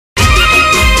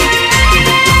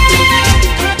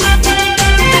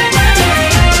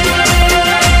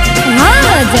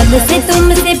जब से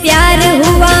तुमसे प्यार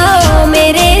हुआ ओ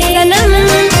मेरे सनम,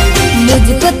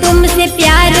 मुझको तुमसे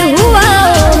प्यार हुआ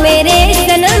ओ मेरे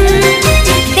सनम,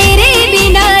 तेरे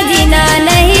बिना जीना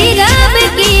नहीं रब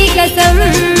की कसम।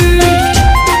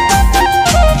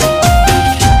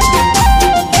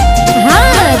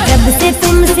 हाँ जब से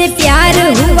तुमसे प्यार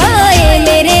हुआ ए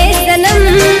मेरे सनम,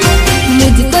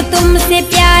 मुझको तुमसे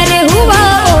प्यार हुआ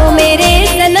ओ मेरे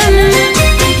सनम,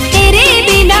 तेरे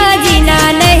बिना जीना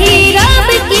नहीं रब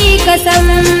की कसम।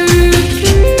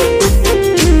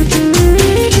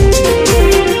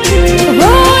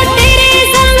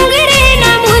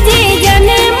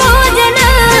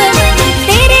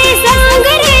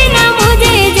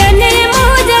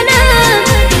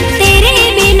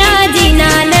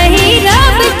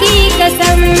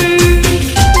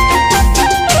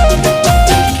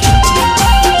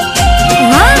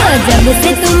 जब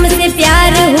से तुमसे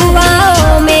प्यार हुआ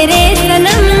ओ मेरे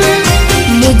सनम,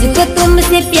 मुझको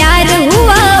तुमसे प्यार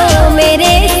हुआ ओ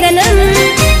मेरे सनम,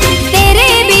 तेरे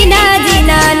बिना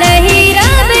जीना नहीं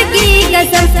रब की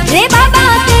कसम। रे बाबा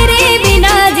तेरे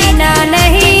बिना जीना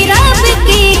नहीं रब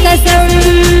की कसम।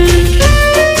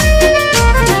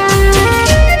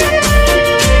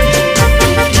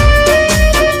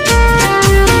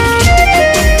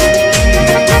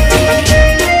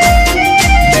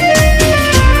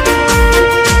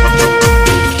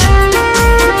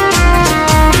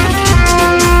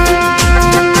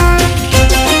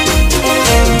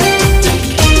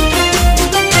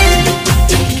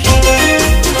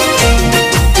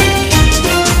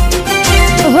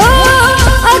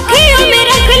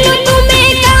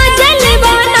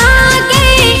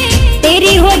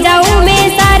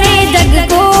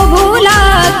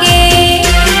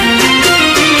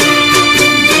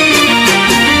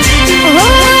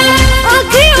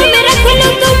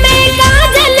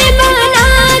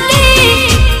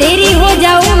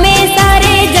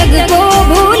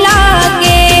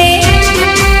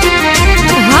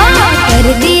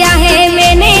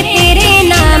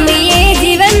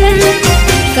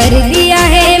 कर दिया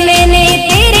है मैंने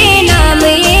तेरे नाम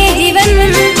ये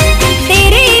जीवन,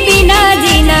 तेरे बिना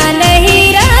जीना नहीं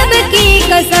रब की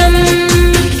कसम।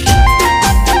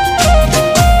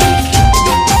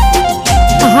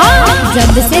 हाँ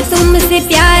जब से तुमसे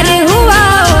प्यार हुआ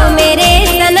ओ मेरे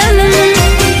सनम,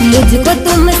 मुझको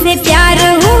तुमसे प्यार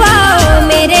हुआ ओ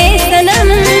मेरे सनम,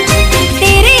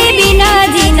 तेरे बिना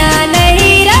जीना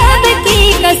नहीं रब की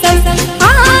कसम।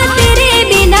 हाँ तेरे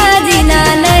बिना जीना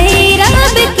नहीं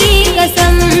रब की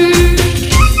कसम।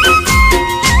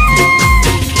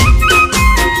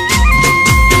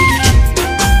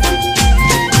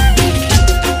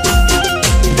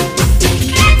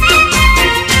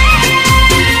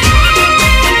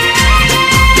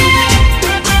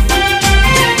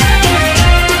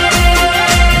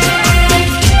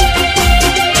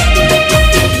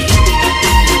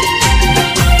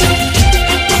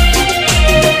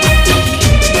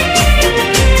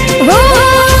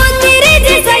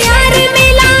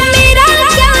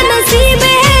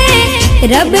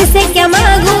 रब से क्या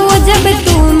मांगू जब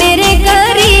तू मेरे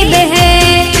करीब है,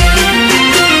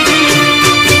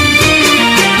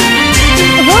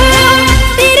 हो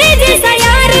तेरे जैसा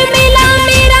यार मिला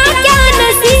मेरा क्या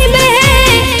नसीब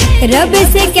है। रब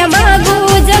से क्या मांगू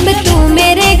जब तू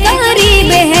मेरे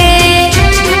करीब है।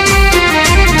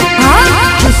 हाँ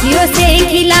खुशियों से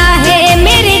खिला है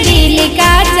मेरे दिल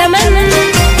का चमन,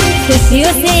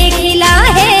 खुशियों से खिला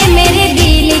है मेरे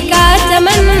दिल का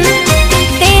चमन,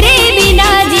 तेरे बिना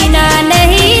जीना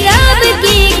नहीं रब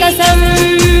की कसम।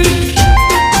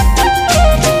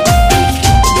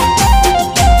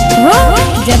 हो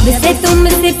जब से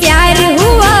तुमसे प्यार